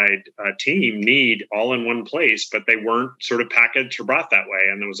bedside team need all in one place, but they weren't sort of packaged or brought that way.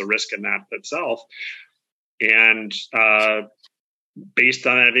 And there was a risk in that itself. And based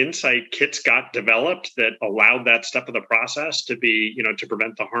on that insight, kits got developed that allowed that step of the process to be, to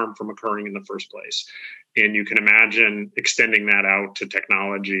prevent the harm from occurring in the first place. And you can imagine extending that out to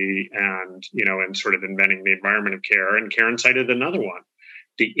technology and, and sort of inventing the environment of care. And Karen cited another one,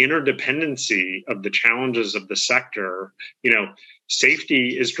 the interdependency of the challenges of the sector.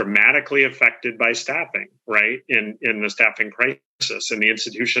 Safety is dramatically affected by staffing, right? In the staffing crisis, and the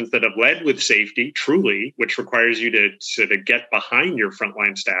institutions that have led with safety, truly, which requires you to sort of get behind your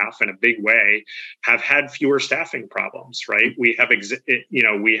frontline staff in a big way, have had fewer staffing problems, right? We have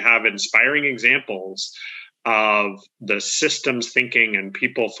inspiring examples of the systems thinking and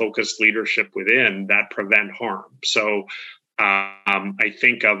people-focused leadership within that prevent harm. So I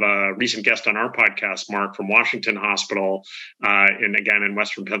think of a recent guest on our podcast, Mark, from Washington Hospital, and again in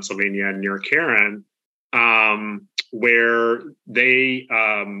Western Pennsylvania near Karen, where they,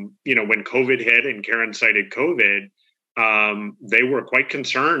 when COVID hit and Karen cited COVID, they were quite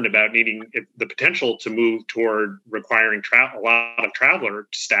concerned about needing the potential to move toward requiring a lot of traveler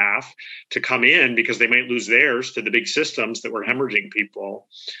staff to come in because they might lose theirs to the big systems that were hemorrhaging people.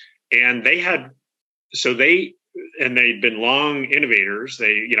 And they'd been long innovators.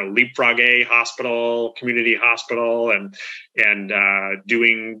 They, Leapfrog A Hospital, Community Hospital, and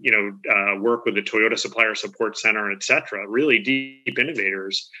doing, work with the Toyota Supplier Support Center, et cetera, really deep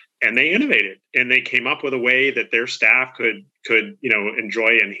innovators. And they innovated, and they came up with a way that their staff could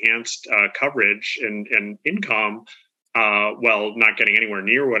enjoy enhanced coverage and income, while not getting anywhere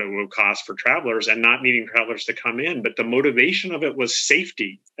near what it would cost for travelers and not needing travelers to come in. But the motivation of it was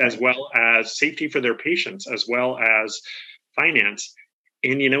safety, as well as safety for their patients, as well as finance.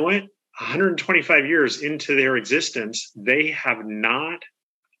 And you know what? 125 years into their existence, they have not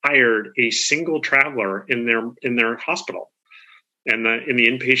hired a single traveler in their hospital and in the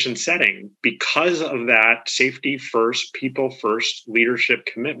inpatient setting because of that safety first, people first leadership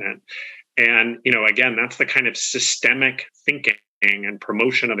commitment. And, again, that's the kind of systemic thinking and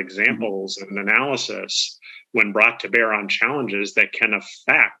promotion of examples and analysis when brought to bear on challenges that can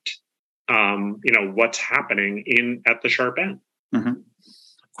affect, what's happening at the sharp end. Mm-hmm.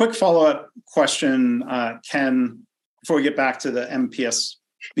 Quick follow-up question, Ken, before we get back to the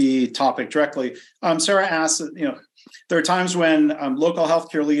MPSB topic directly. Sarah asked, there are times when local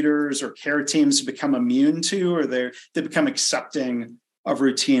healthcare leaders or care teams become immune to, or they become accepting of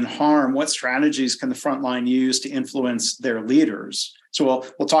routine harm. What strategies can the frontline use to influence their leaders? So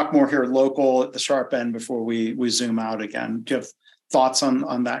we'll talk more here local at the sharp end before we zoom out again. Do you have thoughts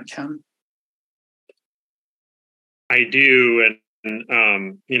on that, Ken? I do. And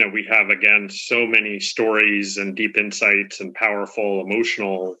we have, again, so many stories and deep insights and powerful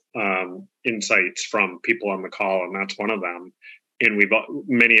emotional insights from people on the call, and that's one of them. And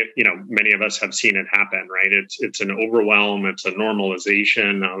many of us have seen it happen, right? It's an overwhelm, it's a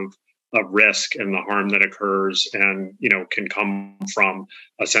normalization of risk and the harm that occurs, and can come from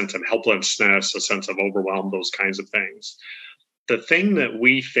a sense of helplessness, a sense of overwhelm, those kinds of things. The thing that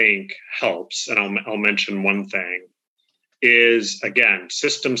we think helps, and I'll mention one thing, is, again,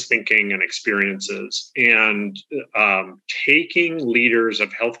 systems thinking and experiences, and taking leaders of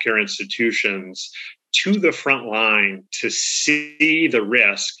healthcare institutions to the front line to see the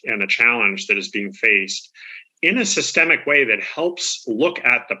risk and the challenge that is being faced in a systemic way that helps look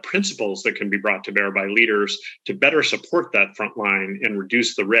at the principles that can be brought to bear by leaders to better support that front line and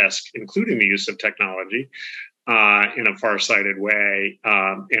reduce the risk, including the use of technology, in a far-sighted way,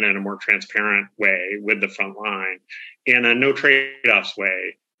 and in a more transparent way with the front line, in a no trade-offs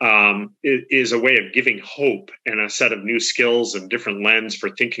way, is a way of giving hope and a set of new skills and different lens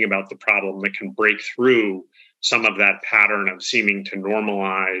for thinking about the problem that can break through some of that pattern of seeming to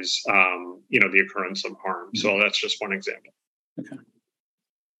normalize, the occurrence of harm. So that's just one example. Okay.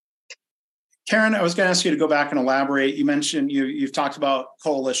 Karen, I was going to ask you to go back and elaborate. You mentioned you've talked about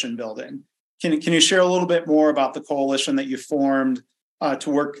coalition building. Can you share a little bit more about the coalition that you formed to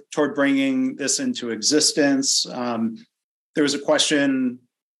work toward bringing this into existence? There was a question,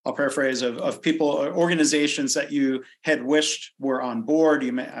 I'll paraphrase, of people or organizations that you had wished were on board.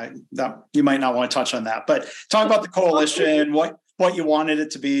 You might not want to touch on that, but talk about the coalition, what you wanted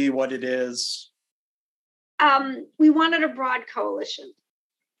it to be, what it is. We wanted a broad coalition.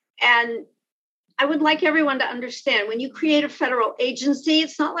 And I would like everyone to understand, when you create a federal agency,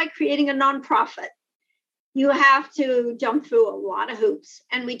 it's not like creating a nonprofit. You have to jump through a lot of hoops.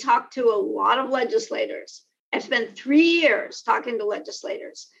 And we talked to a lot of legislators. I spent 3 years talking to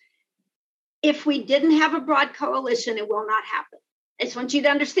legislators. If we didn't have a broad coalition, it will not happen. I just want you to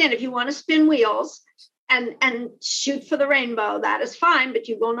understand, if you want to spin wheels and shoot for the rainbow, that is fine, but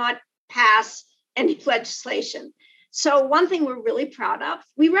you will not pass any legislation. So one thing we're really proud of,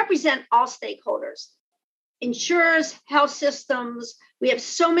 we represent all stakeholders, insurers, health systems. We have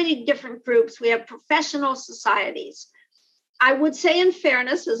so many different groups. We have professional societies. I would say, in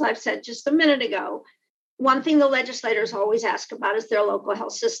fairness, as I've said just a minute ago, one thing the legislators always ask about is their local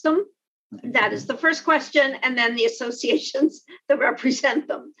health system. That is the first question, and then the associations that represent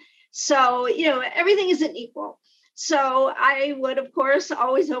them. So, everything isn't equal. So I would, of course,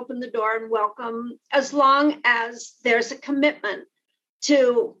 always open the door and welcome, as long as there's a commitment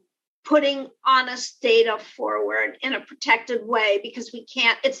to putting honest data forward in a protected way, because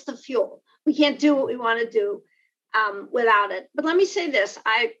it's the fuel. We can't do what we want to do without it. But let me say this,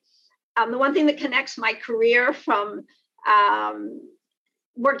 the one thing that connects my career from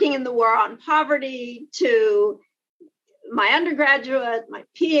working in the war on poverty to my undergraduate, my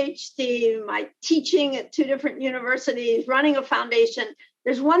PhD, my teaching at 2 different universities, running a foundation,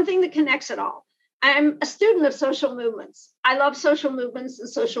 there's one thing that connects it all. I'm a student of social movements. I love social movements and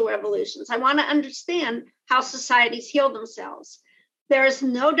social revolutions. I want to understand how societies heal themselves. There is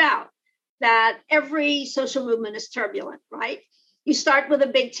no doubt that every social movement is turbulent, right? You start with a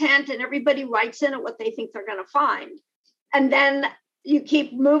big tent and everybody writes in it what they think they're going to find. And then you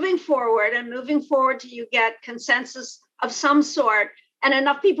keep moving forward till you get consensus of some sort and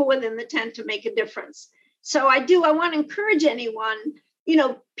enough people within the tent to make a difference. So I want to encourage anyone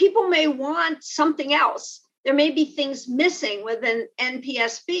people may want something else. There may be things missing within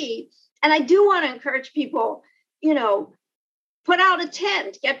NPSB. And I do want to encourage people, put out a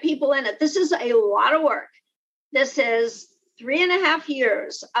tent, get people in it. This is a lot of work. This is 3.5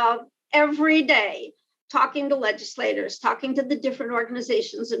 years of every day talking to legislators, talking to the different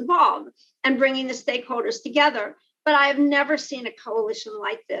organizations involved, and bringing the stakeholders together. But I have never seen a coalition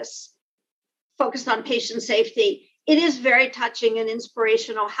like this focused on patient safety. It is very touching and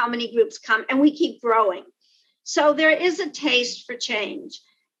inspirational how many groups come, and we keep growing. So there is a taste for change.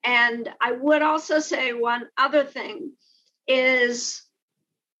 And I would also say one other thing is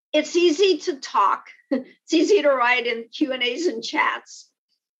it's easy to talk. It's easy to write in Q&As and chats.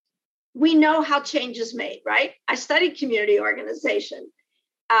 We know how change is made, right? I studied community organization.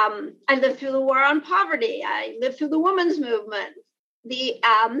 I lived through the war on poverty. I lived through the women's movement, the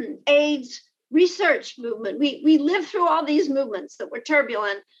AIDS research movement. We lived through all these movements that were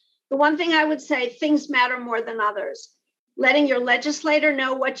turbulent. The one thing I would say, things matter more than others. Letting your legislator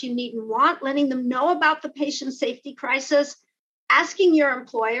know what you need and want, letting them know about the patient safety crisis, asking your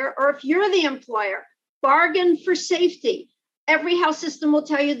employer, or if you're the employer, bargain for safety. Every health system will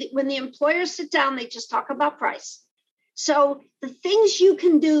tell you that when the employers sit down, they just talk about price. So the things you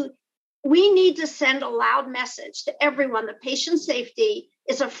can do, we need to send a loud message to everyone that patient safety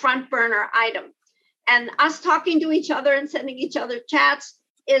is a front burner item. And us talking to each other and sending each other chats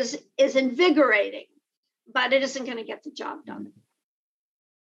is invigorating, but it isn't going to get the job done.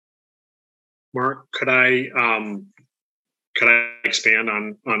 Mark, could I expand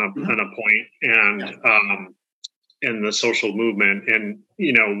on a point and the social movement? And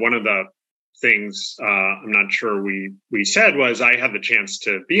one of the things I'm not sure we said was I had the chance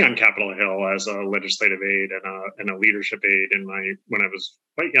to be on Capitol Hill as a legislative aide and a leadership aide when I was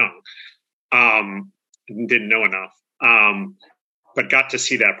quite young. Didn't know enough. But got to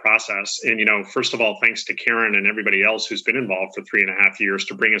see that process. And, first of all, thanks to Karen and everybody else who's been involved for 3.5 years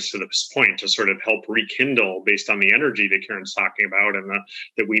to bring us to this point, to sort of help rekindle based on the energy that Karen's talking about and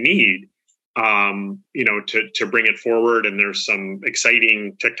that we need, to bring it forward. And there's some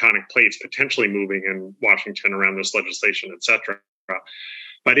exciting tectonic plates potentially moving in Washington around this legislation, et cetera.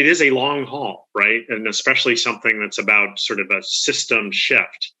 But it is a long haul, right? And especially something that's about sort of a system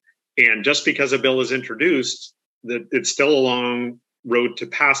shift. And just because a bill is introduced, that it's still a long road to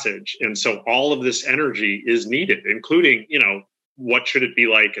passage. And so all of this energy is needed, including, what should it be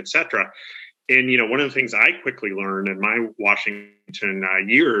like, et cetera. And, one of the things I quickly learned in my Washington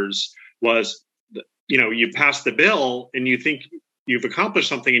years was, you pass the bill and you think you've accomplished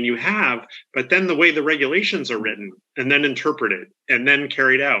something, and you have, but then the way the regulations are written and then interpreted and then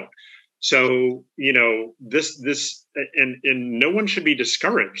carried out. So, this and no one should be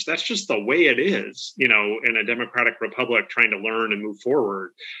discouraged. That's just the way it is, in a democratic republic trying to learn and move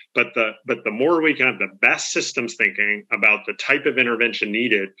forward. But the more we can have the best systems thinking about the type of intervention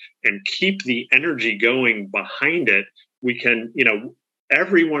needed and keep the energy going behind it, we can,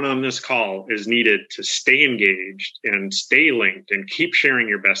 everyone on this call is needed to stay engaged and stay linked and keep sharing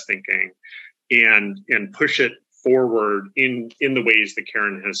your best thinking and push it forward in the ways that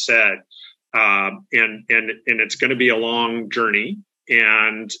Karen has said. And it's going to be a long journey.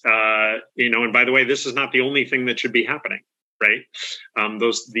 And, and by the way, this is not the only thing that should be happening, right?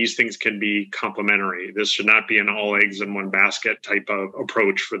 These things can be complementary. This should not be an all eggs in one basket type of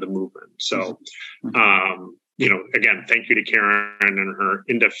approach for the movement. So, again, thank you to Karen and her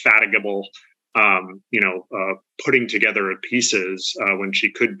indefatigable putting together of pieces when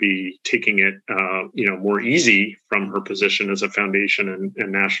she could be taking it, more easy from her position as a foundation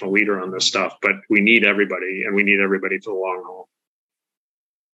and national leader on this stuff. But we need everybody, and we need everybody for the long haul.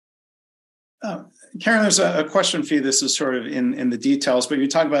 Karen, there's a question for you. This is sort of in the details, but you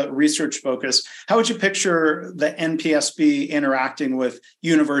talk about research focus. How would you picture the NPSB interacting with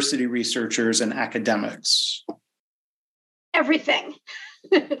university researchers and academics? Everything.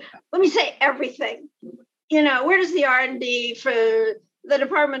 Let me say everything. Where does the R&D for the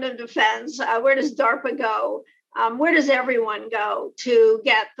Department of Defense, where does DARPA go? Where does everyone go to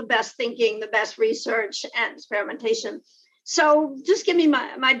get the best thinking, the best research and experimentation? So just give me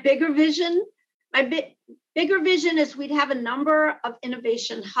my bigger vision. My bigger vision is we'd have a number of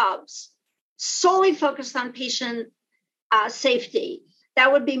innovation hubs solely focused on patient safety.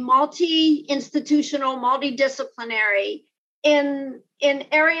 That would be multi-institutional, multidisciplinary, in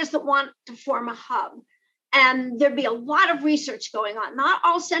areas that want to form a hub. And there'd be a lot of research going on, not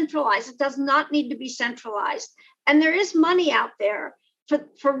all centralized. It does not need to be centralized. And there is money out there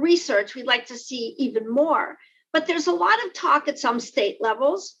for research. We'd like to see even more. But there's a lot of talk at some state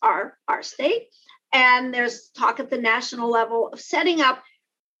levels, our state, And there's talk at the national level of setting up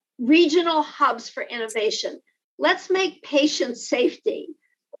regional hubs for innovation. Let's make patient safety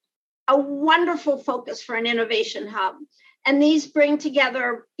a wonderful focus for an innovation hub. And these bring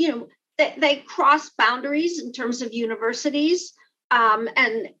together, they cross boundaries in terms of universities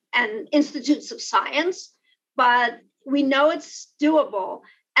and institutes of science, but we know it's doable.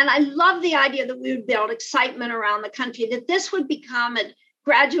 And I love the idea that we would build excitement around the country, that this would become at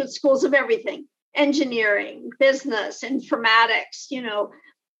graduate schools of everything, engineering, business, informatics,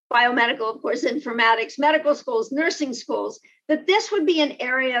 biomedical, of course, informatics, medical schools, nursing schools, that this would be an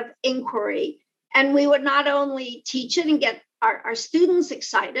area of inquiry. And we would not only teach it and get our students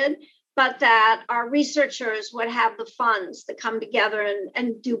excited, but that our researchers would have the funds to come together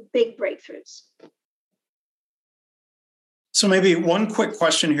and do big breakthroughs. So maybe one quick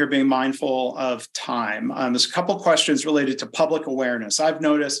question here, being mindful of time. There's a couple questions related to public awareness. I've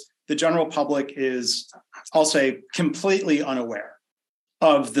noticed the general public is, I'll say, completely unaware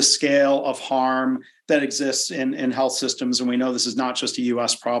of the scale of harm that exists in health systems. And we know this is not just a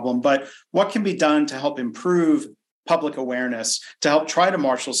US problem, but what can be done to help improve public awareness, to help try to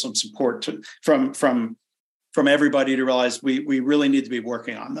marshal some support from everybody to realize we really need to be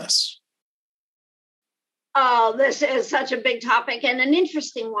working on this? Oh, this is such a big topic and an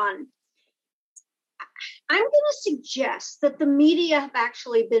interesting one. I'm going to suggest that the media have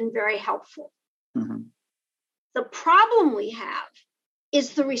actually been very helpful. Mm-hmm. The problem we have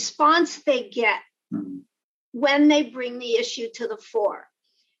is the response they get when they bring the issue to the fore.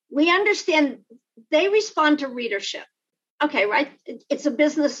 We understand they respond to readership. Okay, right? It's a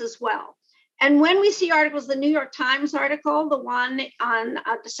business as well. And when we see articles, the New York Times article, the one on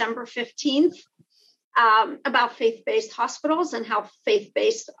December 15th, about faith-based hospitals and how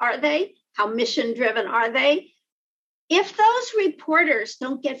faith-based are they? How mission-driven are they? If those reporters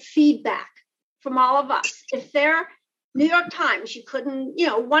don't get feedback from all of us, if they're New York Times, you couldn't,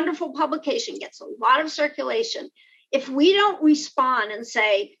 wonderful publication, gets a lot of circulation. If we don't respond and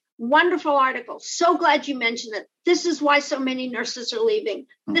say, wonderful article, so glad you mentioned it. This is why so many nurses are leaving.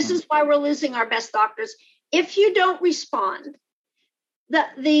 Mm-hmm. This is why we're losing our best doctors. If you don't respond,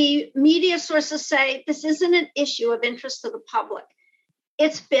 the media sources say this isn't an issue of interest to the public.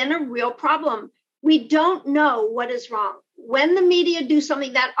 It's been a real problem. We don't know what is wrong. When the media do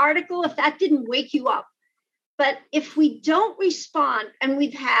something, that article, if that didn't wake you up, but if we don't respond, and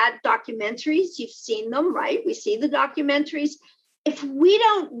we've had documentaries, you've seen them, right? We see the documentaries. If we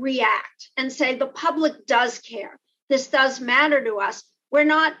don't react and say the public does care, this does matter to us, we're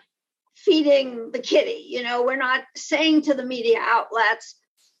not feeding the kitty, we're not saying to the media outlets,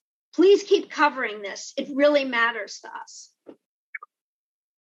 please keep covering this. It really matters to us.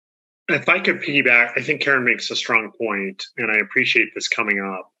 If I could piggyback, I think Karen makes a strong point, and I appreciate this coming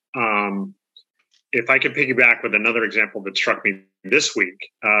up. If I could piggyback with another example that struck me this week,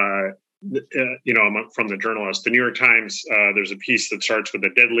 from the journalist, the New York Times, there's a piece that starts with a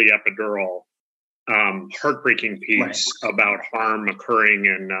deadly epidural, heartbreaking piece about harm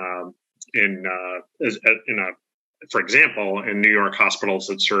occurring for example, in New York hospitals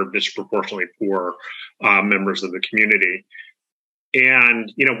that serve disproportionately poor members of the community.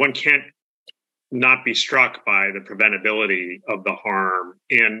 And, one can't not be struck by the preventability of the harm.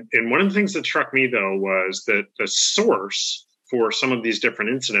 And one of the things that struck me, though, was that the source for some of these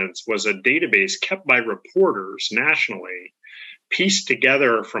different incidents was a database kept by reporters nationally, pieced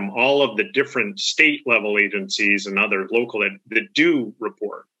together from all of the different state level agencies and other local that do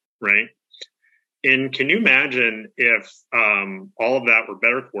report, right? And can you imagine if all of that were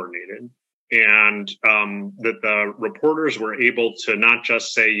better coordinated and that the reporters were able to not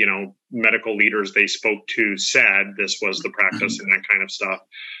just say, medical leaders they spoke to said this was the practice and that kind of stuff,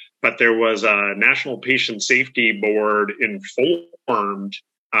 but there was a National Patient Safety Board informed,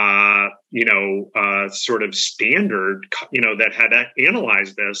 sort of standard, that had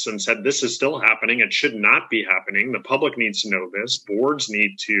analyzed this and said, this is still happening. It should not be happening. The public needs to know this. Boards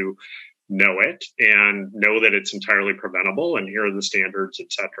need to know it and know that it's entirely preventable. And here are the standards,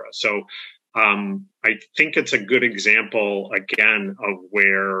 et cetera. So I think it's a good example, again, of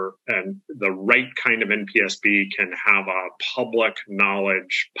where the right kind of NPSB can have a public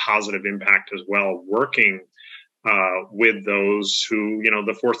knowledge positive impact as well, working with those who,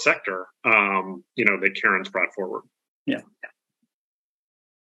 the fourth sector, that Karen's brought forward. Yeah.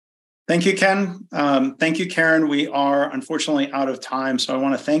 Thank you, Ken. Thank you, Karen. We are unfortunately out of time. So I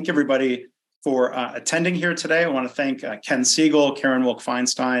want to thank everybody for attending here today. I want to thank Ken Siegel, Karen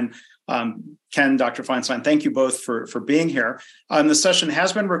Wilk-Feinstein, Ken, Dr. Feinstein. Thank you both for being here. The session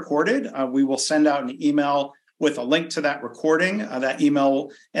has been recorded. We will send out an email with a link to that recording. That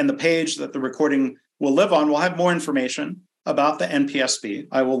email and the page that the recording will live on will have more information about the NPSB.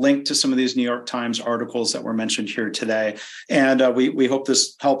 I will link to some of these New York Times articles that were mentioned here today. And we hope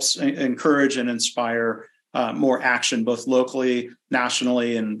this helps encourage and inspire more action, both locally,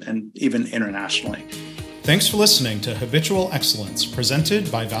 nationally, and even internationally. Thanks for listening to Habitual Excellence,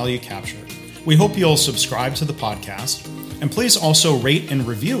 presented by Value Capture. We hope you'll subscribe to the podcast, and please also rate and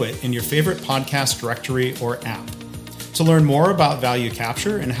review it in your favorite podcast directory or app. To learn more about Value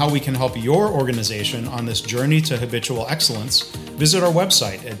Capture and how we can help your organization on this journey to habitual excellence, visit our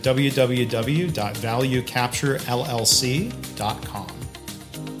website at www.valuecapturellc.com.